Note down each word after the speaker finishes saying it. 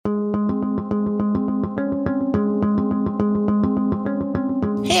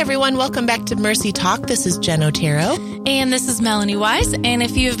Hey everyone, welcome back to Mercy Talk. This is Jen Otero. And this is Melanie Wise. And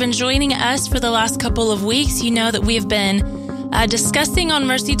if you have been joining us for the last couple of weeks, you know that we have been discussing on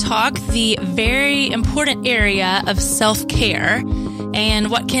Mercy Talk the very important area of self-care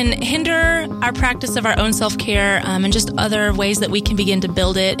and what can hinder our practice of our own self-care and just other ways that we can begin to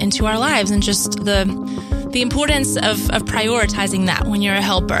build it into our lives, and just the importance of prioritizing that when you're a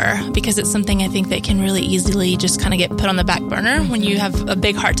helper, because it's something I think that can really easily just kind of get put on the back burner when you have a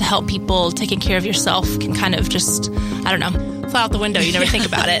big heart to help people. Taking care of yourself can kind of just, I don't know, fly out the window. You never think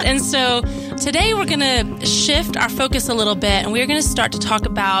about it. And so today we're going to shift our focus a little bit, and we're going to start to talk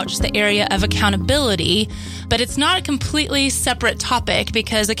about just the area of accountability. But it's not a completely separate topic,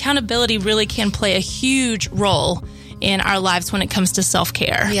 because accountability really can play a huge role in our lives when it comes to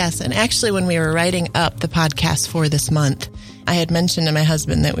self-care. Yes, and actually when we were writing up the podcast for this month, I had mentioned to my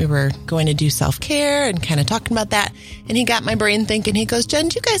husband that we were going to do self-care and kind of talking about that. And he got my brain thinking. He goes, Jen,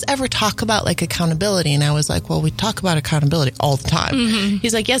 do you guys ever talk about like accountability? And I was like, well, we talk about accountability all the time. Mm-hmm.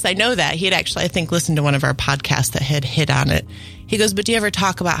 He's like, yes, I know that. He had actually, I think, listened to one of our podcasts that had hit on it. He goes, but do you ever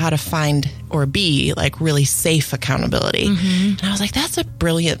talk about how to find or be like really safe accountability? Mm-hmm. And I was like, that's a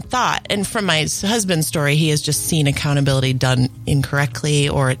brilliant thought. And from my husband's story, he has just seen accountability done incorrectly,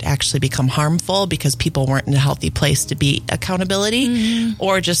 or it actually become harmful because people weren't in a healthy place to be accountability, mm-hmm.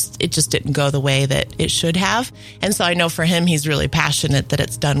 or it just didn't go the way that it should have. And so I know for him, he's really passionate that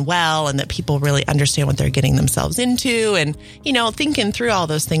it's done well and that people really understand what they're getting themselves into, and, you know, thinking through all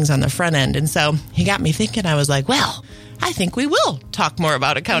those things on the front end. And so he got me thinking. I was like, well, I think we will talk more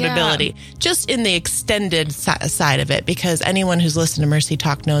about accountability, just in the extended side of it, because anyone who's listened to Mercy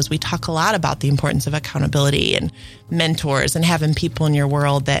Talk knows we talk a lot about the importance of accountability and mentors and having people in your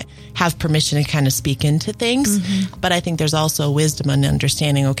world that have permission to kind of speak into things. Mm-hmm. But I think there's also wisdom and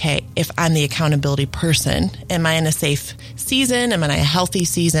understanding, okay, if I'm the accountability person, am I in a safe season? Am I in a healthy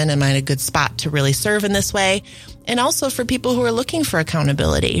season? Am I in a good spot to really serve in this way? And also for people who are looking for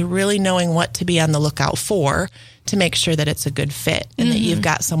accountability, really knowing what to be on the lookout for to make sure that it's a good fit and mm-hmm. that you've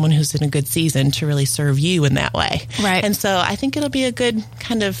got someone who's in a good season to really serve you in that way. Right. And so I think it'll be a good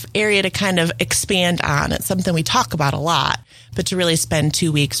kind of area to kind of expand on. It's something we talk about a lot, but to really spend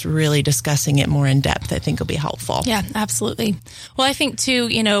 2 weeks really discussing it more in depth, I think will be helpful. Yeah, absolutely. Well, I think too,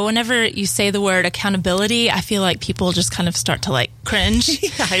 you know, whenever you say the word accountability, I feel like people just kind of start to like cringe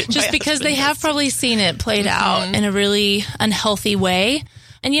just because they have probably seen it played mm-hmm. out in a really unhealthy way.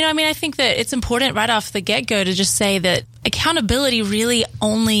 And, you know, I mean, I think that it's important right off the get-go to just say that accountability really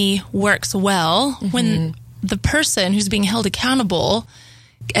only works well mm-hmm. when the person who's being held accountable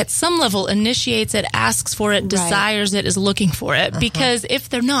at some level initiates it, asks for it, desires it, is looking for it. Uh-huh. Because if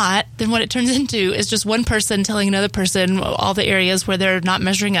they're not, then what it turns into is just one person telling another person all the areas where they're not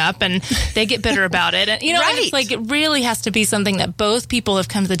measuring up, and they get bitter about it. And, you know, and it's like, it really has to be something that both people have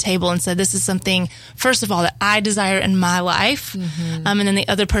come to the table and said, this is something, first of all, that I desire in my life. Mm-hmm. And then the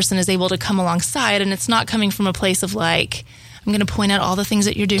other person is able to come alongside, and it's not coming from a place of like, I'm going to point out all the things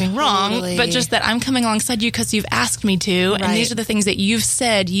that you're doing wrong, but just that I'm coming alongside you because you've asked me to. Right. And these are the things that you've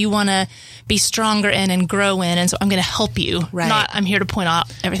said you want to be stronger in and grow in. And so I'm going to help you. Right. Not I'm here to point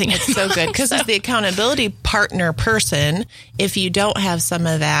out everything. It's so good. Because as the accountability partner person, if you don't have some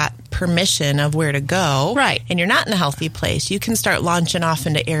of that permission of where to go, right, and you're not in a healthy place, you can start launching off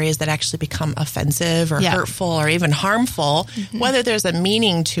into areas that actually become offensive or hurtful or even harmful, mm-hmm. whether there's a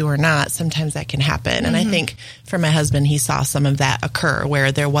meaning to or not. Sometimes that can happen. Mm-hmm. And I think for my husband, he saw some of that occur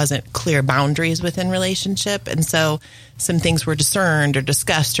where there wasn't clear boundaries within relationship. And so some things were discerned or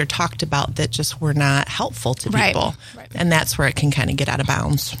discussed or talked about that just were not helpful to people. Right. And that's where it can kind of get out of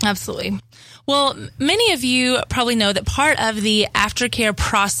bounds. Absolutely. Well, many of you probably know that part of the aftercare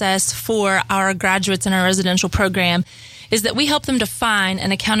process for our graduates in our residential program is that we help them to find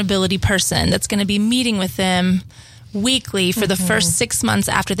an accountability person that's going to be meeting with them weekly for the first 6 months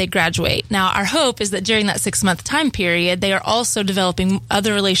after they graduate. Now, our hope is that during that 6-month time period, they are also developing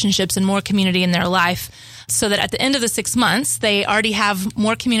other relationships and more community in their life, so that at the end of the 6 months, they already have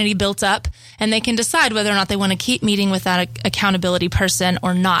more community built up, and they can decide whether or not they want to keep meeting with that accountability person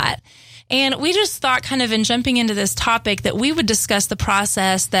or not. And we just thought, kind of in jumping into this topic, that we would discuss the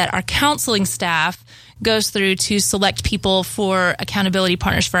process that our counseling staff goes through to select people for accountability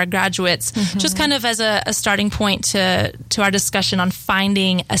partners for our graduates, just kind of as a starting point to our discussion on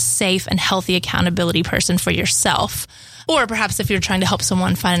finding a safe and healthy accountability person for yourself. Or perhaps if you're trying to help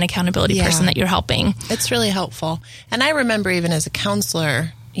someone find an accountability person that you're helping. It's really helpful. And I remember even as a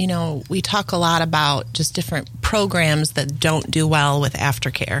counselor, you know, we talk a lot about just different programs that don't do well with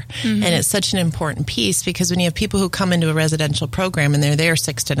aftercare. And it's such an important piece because when you have people who come into a residential program and they're there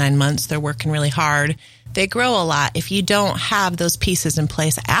 6 to 9 months, they're working really hard, they grow a lot. If you don't have those pieces in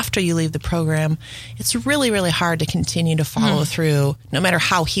place after you leave the program, it's really, really hard to continue to follow through, no matter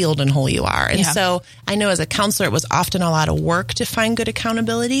how healed and whole you are. And so I know as a counselor, it was often a lot of work to find good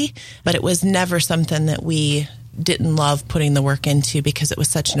accountability, but it was never something that we didn't love putting the work into because it was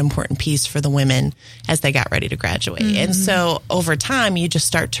such an important piece for the women as they got ready to graduate. And so over time, you just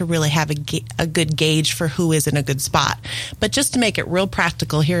start to really have a good gauge for who is in a good spot. But just to make it real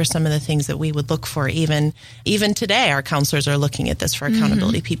practical, here are some of the things that we would look for. Even today, our counselors are looking at this for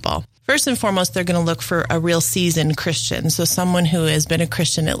accountability people. First and foremost, they're going to look for a real seasoned Christian. So someone who has been a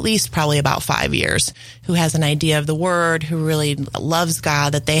Christian at least probably about 5 years, who has an idea of the word, who really loves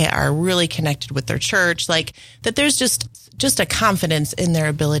God, that they are really connected with their church, like that there's just a confidence in their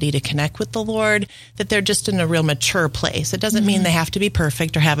ability to connect with the Lord, that they're just in a real mature place. It doesn't mean they have to be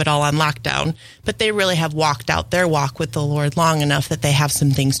perfect or have it all on lockdown, but they really have walked out their walk with the Lord long enough that they have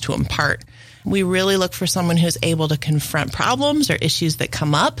some things to impart. We really look for someone who's able to confront problems or issues that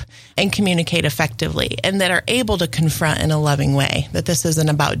come up and communicate effectively, and that are able to confront in a loving way, that this isn't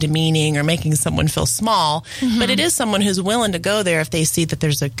about demeaning or making someone feel small, but it is someone who's willing to go there if they see that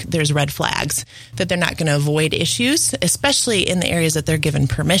there's red flags, that they're not going to avoid issues, especially in the areas that they're given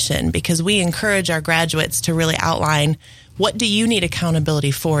permission, because we encourage our graduates to really outline what do you need accountability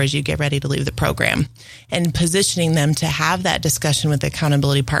for as you get ready to leave the program, and positioning them to have that discussion with the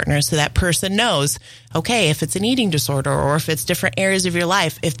accountability partner so that person knows, okay, if it's an eating disorder or if it's different areas of your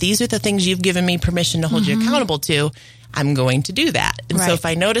life, if these are the things you've given me permission to hold you accountable to, I'm going to do that. And so if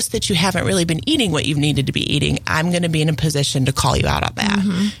I notice that you haven't really been eating what you've needed to be eating, I'm going to be in a position to call you out on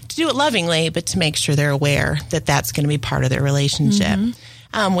that. To do it lovingly, but to make sure they're aware that that's going to be part of their relationship.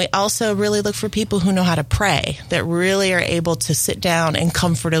 We also really look for people who know how to pray, that really are able to sit down and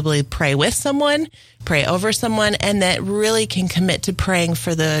comfortably pray with someone, pray over someone, and that really can commit to praying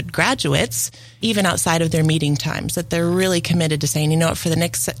for the graduates, even outside of their meeting times, that they're really committed to saying, you know what, for the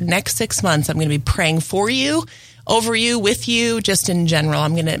next 6 months, I'm going to be praying for you, over you, with you, just in general.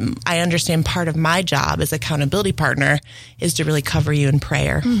 I understand part of my job as accountability partner is to really cover you in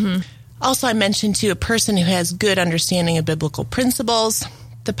prayer. Also, I mentioned too, a person who has good understanding of biblical principles,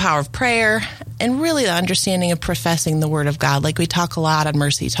 the power of prayer, and really the understanding of professing the Word of God. Like we talk a lot on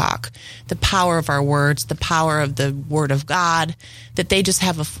Mercy Talk, the power of our words, the power of the Word of God, that they just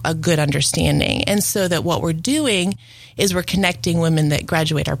have a good understanding. And so that what we're doing is we're connecting women that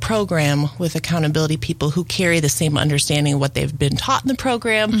graduate our program with accountability people who carry the same understanding of what they've been taught in the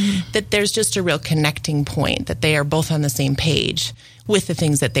program, that there's just a real connecting point, that they are both on the same page with the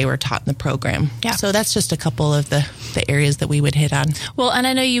things that they were taught in the program. So that's just a couple of the areas that we would hit on. Well, and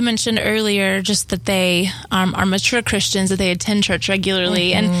I know you mentioned earlier just that they are mature Christians, that they attend church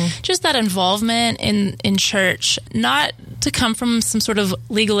regularly, and just that involvement in church, not to come from some sort of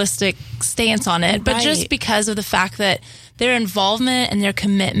legalistic stance on it, but just because of the fact that their involvement and their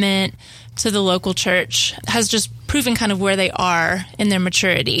commitment to the local church has just proven kind of where they are in their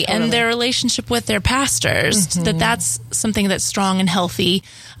maturity and their relationship with their pastors, that's something that's strong and healthy,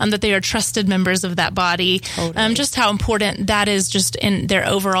 that they are trusted members of that body, just how important that is just in their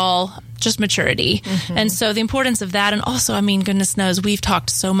overall just maturity. And so the importance of that, and also, I mean, goodness knows, we've talked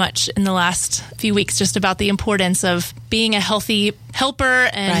so much in the last few weeks just about the importance of being a healthy helper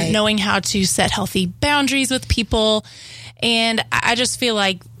and knowing how to set healthy boundaries with people. And I just feel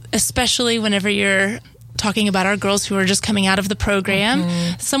like, especially whenever you're talking about our girls who are just coming out of the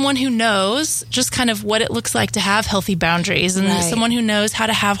program, someone who knows just kind of what it looks like to have healthy boundaries, and someone who knows how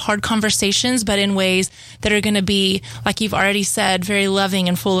to have hard conversations, but in ways that are going to be, like you've already said, very loving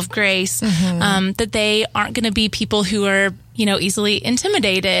and full of grace, that they aren't going to be people who are, you know, easily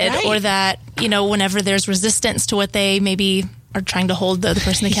intimidated, or that, you know, whenever there's resistance to what they maybe are trying to hold the other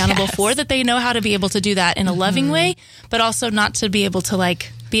person accountable for, that they know how to be able to do that in a loving way, but also not to be able to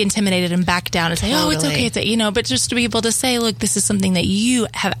like be intimidated and back down and say, oh, it's okay, you know, but just to be able to say, look, this is something that you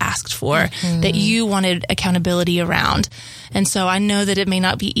have asked for, that you wanted accountability around. And so I know that it may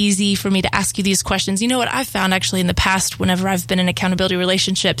not be easy for me to ask you these questions. You know what I've found actually in the past, whenever I've been in accountability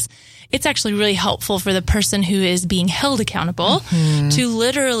relationships, it's actually really helpful for the person who is being held accountable to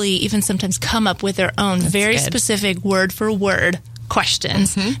literally even sometimes come up with their own specific word for word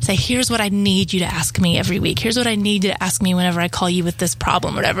questions. Say, here's what I need you to ask me every week. Here's what I need you to ask me whenever I call you with this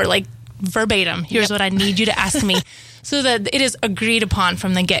problem, whatever, like verbatim. Here's what I need you to ask me, so that it is agreed upon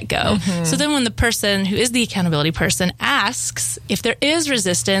from the get-go. So then when the person who is the accountability person asks if there is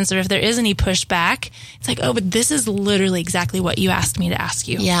resistance or if there is any pushback, it's like, oh, but this is literally exactly what you asked me to ask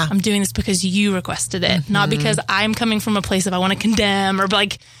you. Yeah. I'm doing this because you requested it, not because I'm coming from a place of I want to condemn or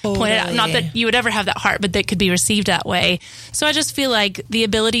like point it out. Not that you would ever have that heart, but that could be received that way. So I just feel like the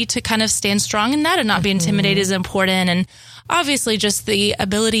ability to kind of stand strong in that and not be intimidated is important. And obviously just the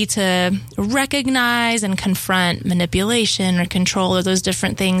ability to recognize and confront manipulation or control or those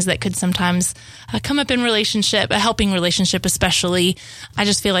different things that could sometimes come up in relationship, a helping relationship especially. I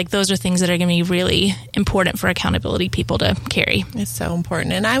just feel like those are things that are going to be really important for accountability people to carry. It's so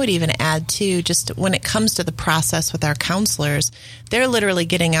important. And I would even add too, just when it comes to the process with our counselors, they're literally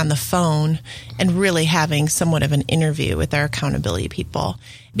getting on the phone and really having somewhat of an interview with our accountability people.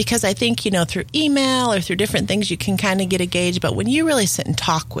 Because I think, through email or through different things, you can kind of get a gauge. But when you really sit and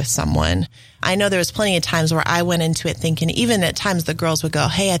talk with someone, I know there was plenty of times where I went into it thinking, even at times the girls would go,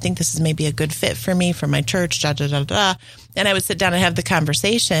 hey, I think this is maybe a good fit for me, for my church, da, da, da, da. And I would sit down and have the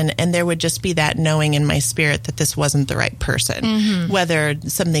conversation, and there would just be that knowing in my spirit that this wasn't the right person. Whether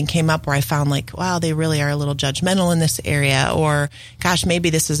something came up where I found like, wow, they really are a little judgmental in this area, or gosh, maybe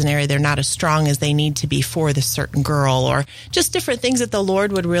this is an area they're not as strong as they need to be for this certain girl, or just different things that the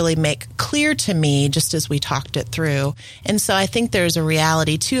Lord would really make clear to me just as we talked it through. And so I think there's a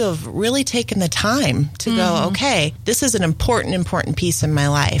reality too of really taking the time to go, okay, this is an important piece in my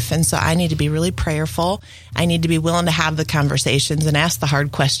life. And so I need to be really prayerful. I need to be willing to have the conversations and ask the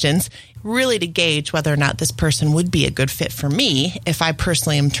hard questions, really to gauge whether or not this person would be a good fit for me if I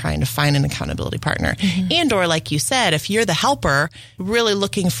personally am trying to find an accountability partner. And or like you said, if you're the helper, really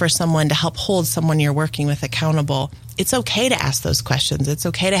looking for someone to help hold someone you're working with accountable, it's okay to ask those questions. It's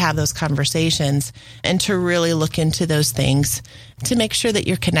okay to have those conversations and to really look into those things to make sure that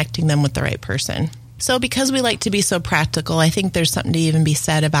you're connecting them with the right person. So because we like to be so practical, I think there's something to even be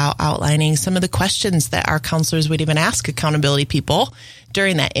said about outlining some of the questions that our counselors would even ask accountability people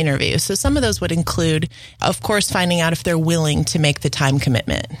during that interview. So some of those would include, of course, finding out if they're willing to make the time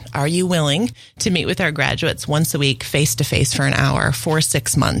commitment. Are you willing to meet with our graduates once a week, face-to-face for an hour for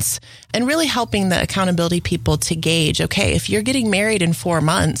 6 months? And really helping the accountability people to gauge, okay, if you're getting married in 4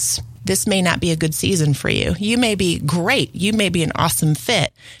 months, this may not be a good season for you. You may be great. You may be an awesome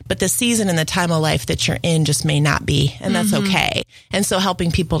fit, but the season and the time of life that you're in just may not be, and that's okay. And so helping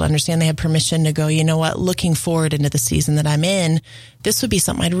people to understand they have permission to go, you know what, looking forward into the season that I'm in, this would be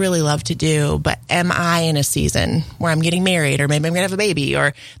something I'd really love to do, but am I in a season where I'm getting married, or maybe I'm going to have a baby,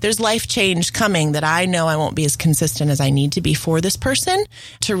 or there's life change coming that I know I won't be as consistent as I need to be for this person,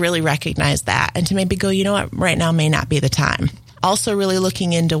 to really recognize that and to maybe go, you know what, right now may not be the time. Also really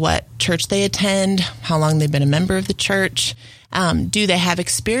looking into what church they attend, how long they've been a member of the church. Do they have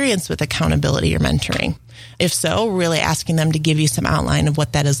experience with accountability or mentoring? If so, really asking them to give you some outline of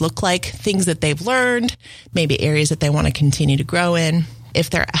what that has looked like, things that they've learned, maybe areas that they want to continue to grow in. If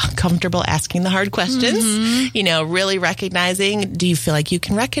they're comfortable asking the hard questions, really recognizing, do you feel like you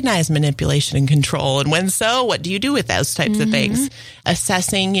can recognize manipulation and control? And when so, what do you do with those types of things?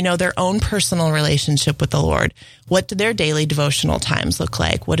 Assessing, their own personal relationship with the Lord. What do their daily devotional times look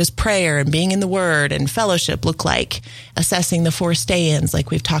like? What does prayer and being in the Word and fellowship look like? Assessing the 4 stay-ins, like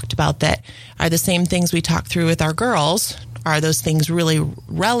we've talked about, that are the same things we talk through with our girls. Are those things really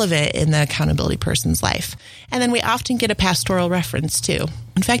relevant in the accountability person's life? And then we often get a pastoral reference too.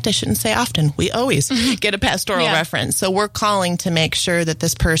 In fact, I shouldn't say often. We always get a pastoral reference. So we're calling to make sure that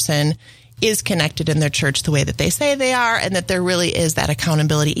this person is connected in their church the way that they say they are, and that there really is that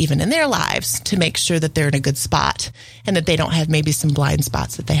accountability even in their lives to make sure that they're in a good spot and that they don't have maybe some blind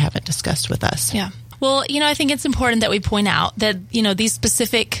spots that they haven't discussed with us. Yeah. Well, I think it's important that we point out that, these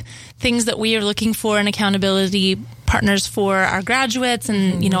specific things that we are looking for in accountability partners for our graduates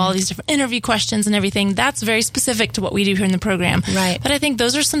and, all these different interview questions and everything, that's very specific to what we do here in the program. Right. But I think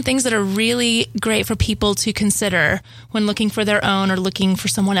those are some things that are really great for people to consider when looking for their own or looking for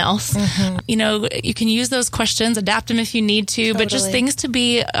someone else. You can use those questions, adapt them if you need to, but just things to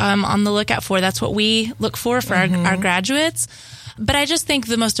be on the lookout for. That's what we look for our graduates. But I just think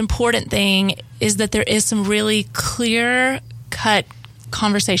the most important thing is that there is some really clear-cut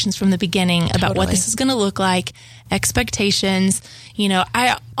conversations from the beginning about what this is going to look like, expectations.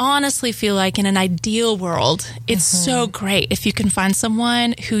 I honestly feel like in an ideal world, it's so great if you can find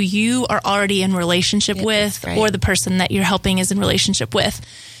someone who you are already in relationship with, or the person that you're helping is in relationship with.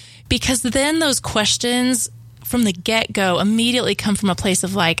 Because then those questions from the get-go immediately come from a place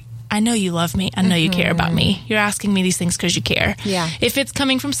of like, I know you love me. I know you care about me. You're asking me these things because you care. Yeah. If it's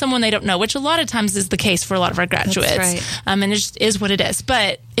coming from someone they don't know, which a lot of times is the case for a lot of our graduates, That's right. And it just is what it is.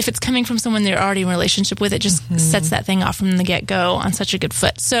 But if it's coming from someone they're already in a relationship with, it just sets that thing off from the get-go on such a good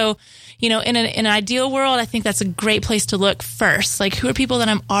foot. So, in an ideal world, I think that's a great place to look first. Like, who are people that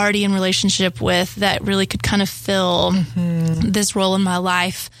I'm already in relationship with that really could kind of fill this role in my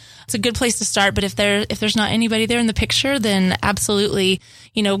life? It's a good place to start. But if there's not anybody there in the picture, then absolutely,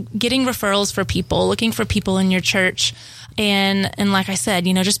 getting referrals for people, looking for people in your church. And like I said,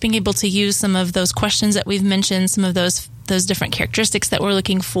 just being able to use some of those questions that we've mentioned, some of those different characteristics that we're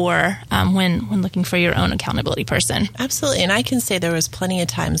looking for when looking for your own accountability person. Absolutely. And I can say there was plenty of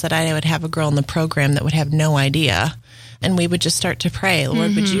times that I would have a girl in the program that would have no idea. And we would just start to pray,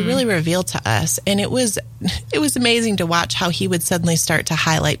 Lord, would you really reveal to us? And it was amazing to watch how he would suddenly start to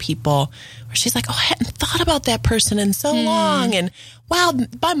highlight people where she's like, oh, I hadn't thought about that person in so long. And wow,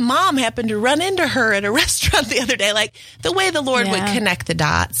 my mom happened to run into her at a restaurant the other day. Like the way the Lord would connect the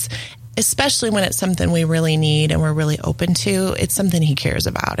dots, especially when it's something we really need and we're really open to, it's something he cares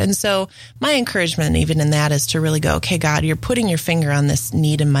about. And so my encouragement even in that is to really go, okay, God, you're putting your finger on this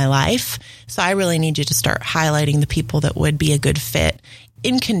need in my life. So I really need you to start highlighting the people that would be a good fit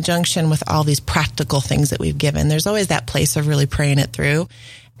in conjunction with all these practical things that we've given. There's always that place of really praying it through.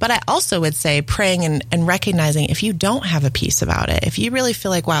 But I also would say praying and recognizing if you don't have a peace about it, if you really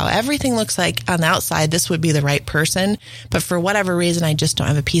feel like, wow, everything looks like on the outside, this would be the right person, but for whatever reason, I just don't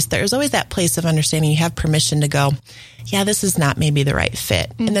have a peace. There's always that place of understanding you have permission to go, yeah, this is not maybe the right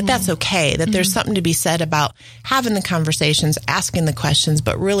fit. And that's okay, that there's something to be said about having the conversations, asking the questions,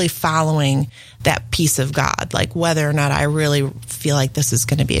 but really following that peace of God, like whether or not I really feel like this is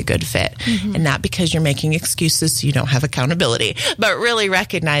going to be a good fit. And not because you're making excuses so you don't have accountability, but really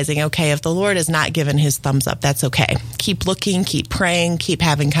recognizing, okay, if the Lord has not given his thumbs up, that's okay. Keep looking, keep praying, keep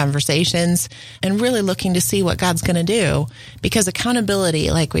having conversations, and really looking to see what God's going to do. Because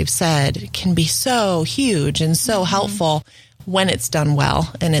accountability, like we've said, can be so huge and so helpful when it's done well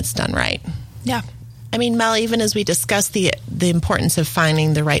and it's done right. Yeah. I mean, Mel, even as we discuss the importance of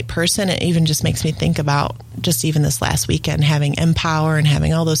finding the right person, it even just makes me think about just even this last weekend, having Empower and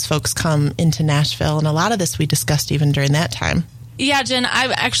having all those folks come into Nashville. And a lot of this we discussed even during that time. Yeah, Jen,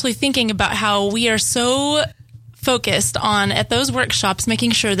 I'm actually thinking about how we are so focused on at those workshops,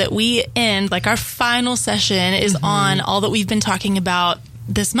 making sure that we end, like our final session is on all that we've been talking about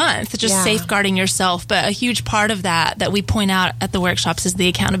this month, just safeguarding yourself. But a huge part of that we point out at the workshops is the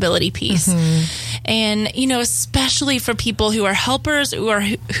accountability piece. And, especially for people who are helpers, who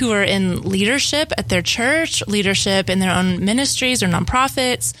are in leadership at their church, leadership in their own ministries or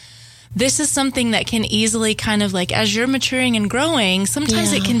nonprofits, this is something that can easily kind of like, as you're maturing and growing,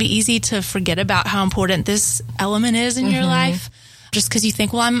 sometimes it can be easy to forget about how important this element is in your life. Just because you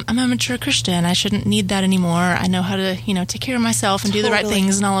think, well, I'm a mature Christian, I shouldn't need that anymore. I know how to, take care of myself and do the right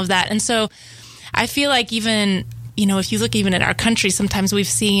things and all of that. And so I feel like even, if you look even at our country, sometimes we've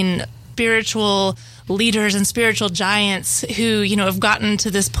seen spiritual leaders and spiritual giants who, have gotten to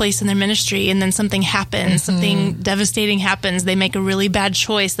this place in their ministry and then something happens, something devastating happens. They make a really bad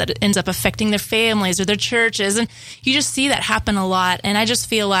choice that ends up affecting their families or their churches. And you just see that happen a lot. And I just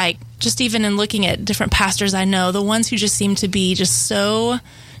feel like, just even in looking at different pastors I know, the ones who just seem to be just so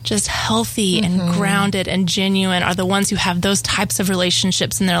just healthy and grounded and genuine are the ones who have those types of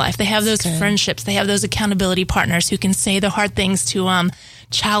relationships in their life. They have those friendships. They have those accountability partners who can say the hard things to them,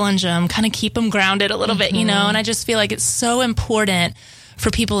 challenge them, kind of keep them grounded a little bit, and I just feel like it's so important for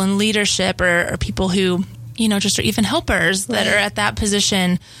people in leadership or people who, just are even helpers that are at that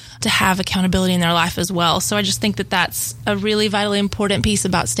position to have accountability in their life as well. So I just think that that's a really vitally important piece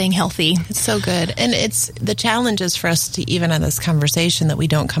about staying healthy. It's so good. And it's the challenge is for us to even have this conversation that we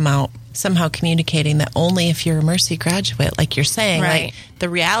don't come out somehow communicating that only if you're a Mercy graduate, like you're saying, like the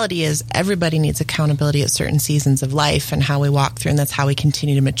reality is everybody needs accountability at certain seasons of life and how we walk through, and that's how we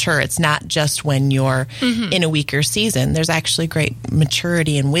continue to mature. It's not just when you're in a weaker season. There's actually great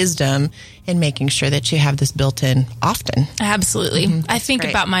maturity and wisdom in making sure that you have this built in often. Absolutely. I think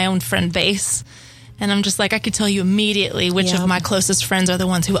about my own friend base, and I'm just like, I could tell you immediately which of my closest friends are the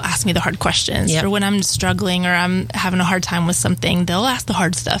ones who will ask me the hard questions. Or when I'm struggling or I'm having a hard time with something, they'll ask the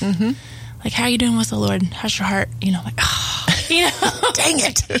hard stuff. Like, how are you doing with the Lord? How's your heart? Like, dang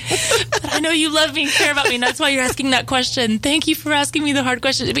it. But I know you love me and care about me, and that's why you're asking that question. Thank you for asking me the hard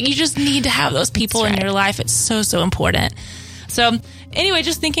questions. But you just need to have those people in your life. It's so, so important. So anyway,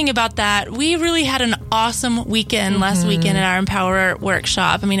 just thinking about that, we really had an awesome weekend last weekend at our Empower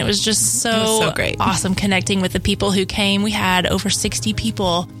workshop. I mean, it was just so great. Awesome connecting with the people who came. We had over 60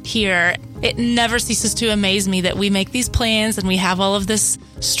 people here. it never ceases to amaze me that we make these plans and we have all of this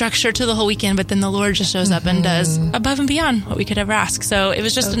structure to the whole weekend, but then the Lord just shows up and does above and beyond what we could ever ask. So it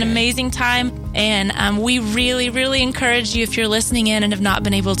was just an amazing time. And we really, really encourage you, if you're listening in and have not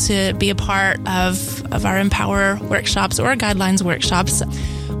been able to be a part of our Empower workshops or Guidelines workshops,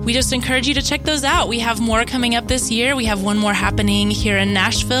 we just encourage you to check those out. We have more coming up this year. We have one more happening here in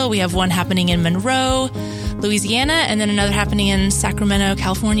Nashville. We have one happening in Monroe, Louisiana, and then another happening in Sacramento,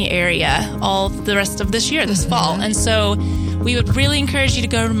 California area, all the rest of this year, this fall. And so we would really encourage you to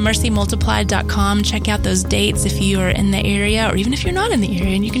go to mercymultiplied.com, check out those dates if you are in the area, or even if you're not in the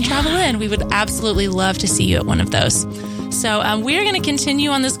area and you can travel in. We would absolutely love to see you at one of those. So we're going to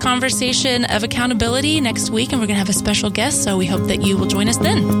continue on this conversation of accountability next week, and we're going to have a special guest, so we hope that you will join us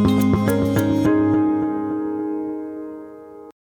then.